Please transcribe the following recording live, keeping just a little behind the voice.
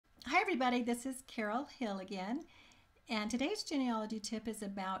everybody, this is Carol Hill again, and today's genealogy tip is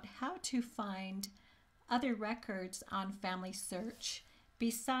about how to find other records on FamilySearch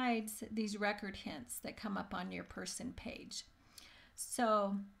besides these record hints that come up on your person page.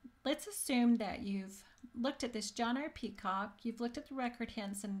 So let's assume that you've looked at this John R. Peacock, you've looked at the record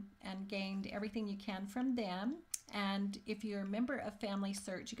hints and gained everything you can from them. And if you're a member of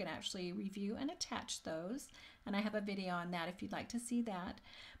FamilySearch, you can actually review and attach those. And I have a video on that if you'd like to see that.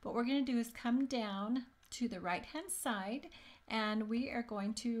 But what we're going to do is come down to the right-hand side, and we are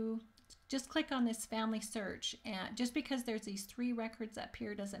going to just click on this FamilySearch. And just because there's these 3 records up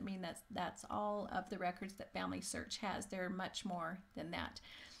here doesn't mean that's all of the records that FamilySearch has. There are much more than that.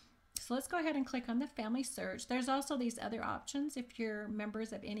 So let's go ahead and click on the FamilySearch. There's also these other options. If you're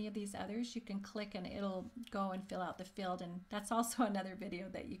members of any of these others, you can click and it'll go and fill out the field, and that's also another video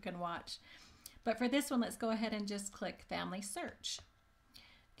that you can watch. But for this one, let's go ahead and just click FamilySearch.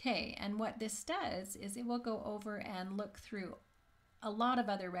 Okay, and what this does is it will go over and look through a lot of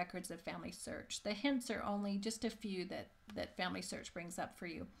other records of FamilySearch. The hints are only just a few that FamilySearch brings up for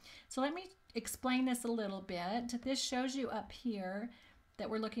you. So let me explain this a little bit. This shows you up here that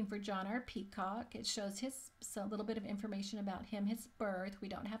we're looking for John R. Peacock. It shows a little bit of information about him, his birth. We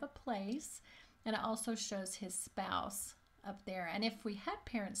don't have a place. And it also shows his spouse up there. And if we had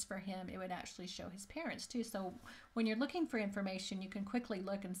parents for him, it would actually show his parents too. So when you're looking for information, you can quickly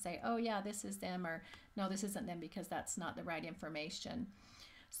look and say, oh yeah, this is them, or no, this isn't them, because that's not the right information.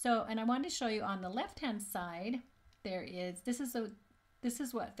 So, and I wanted to show you on the left-hand side, this is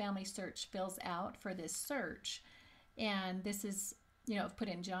what FamilySearch fills out for this search. And this is, put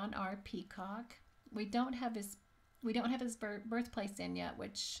in John R. Peacock. We don't have his birthplace in yet,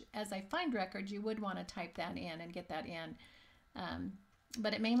 which as I find records, you would want to type that in and get that in.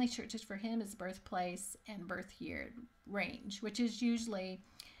 But it mainly searches for him, his birthplace and birth year range, which is usually,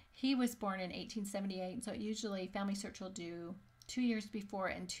 he was born in 1878, so usually FamilySearch will do 2 years before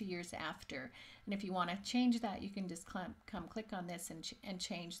and 2 years after. And if you want to change that, you can just come click on this and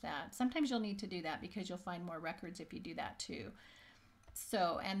change that. Sometimes you'll need to do that because you'll find more records if you do that too.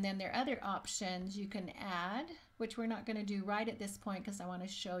 So, and then there are other options you can add, which we're not going to do right at this point because I want to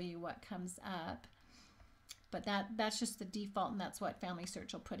show you what comes up. But that's just the default, and that's what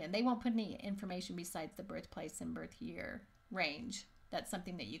FamilySearch will put in. They won't put any information besides the birthplace and birth year range. That's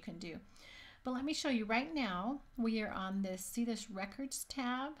something that you can do. But let me show you right now. We are on this, see this records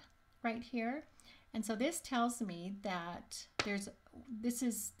tab right here. And so this tells me that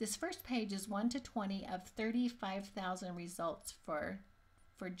this first page is 1 to 20 of 35,000 results for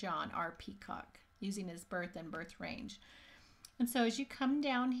John R. Peacock using his birth and birth range. And so as you come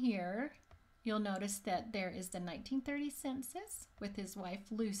down here, you'll notice that there is the 1930 census with his wife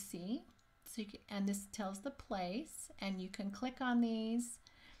Lucy. So and this tells the place, and you can click on these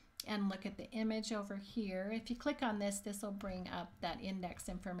and look at the image over here. If you click on this, this will bring up that index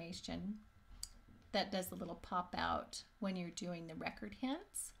information that does a little pop out when you're doing the record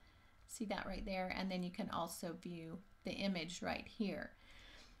hints. See that right there? And then you can also view the image right here.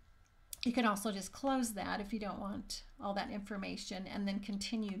 You can also just close that if you don't want all that information, and then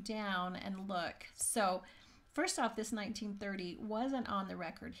continue down and look. So first off, this 1930 wasn't on the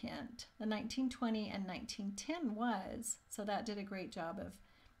record hint. The 1920 and 1910 was, so that did a great job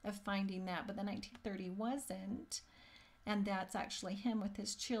of finding that, but the 1930 wasn't, and that's actually him with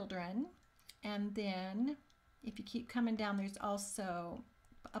his children. And then if you keep coming down, there's also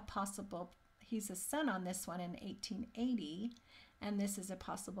a possible, he's a son on this one in 1880, and this is a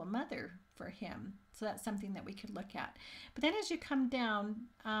possible mother for him. So that's something that we could look at. But then as you come down,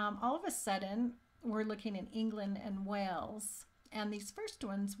 all of a sudden, we're looking in England and Wales, and these first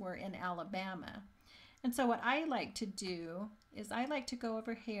ones were in Alabama. And so what I like to do is I like to go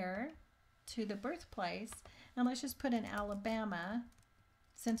over here to the birthplace, and let's just put in Alabama,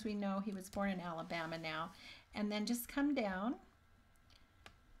 since we know he was born in Alabama now, and then just come down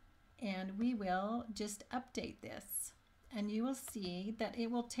and we will just update this, and you will see that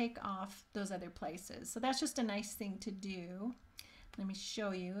it will take off those other places. So that's just a nice thing to do. Let me show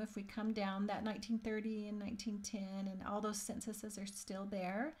you. If we come down, that 1930 and 1910 and all those censuses are still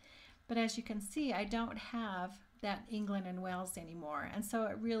there, but as you can see, I don't have that England and Wales anymore, and so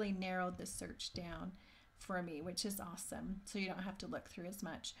it really narrowed the search down for me, which is awesome. So you don't have to look through as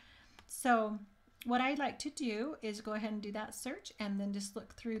much. So what I like to do is go ahead and do that search, and then just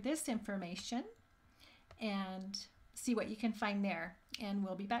look through this information and see what you can find there. And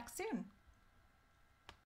we'll be back soon.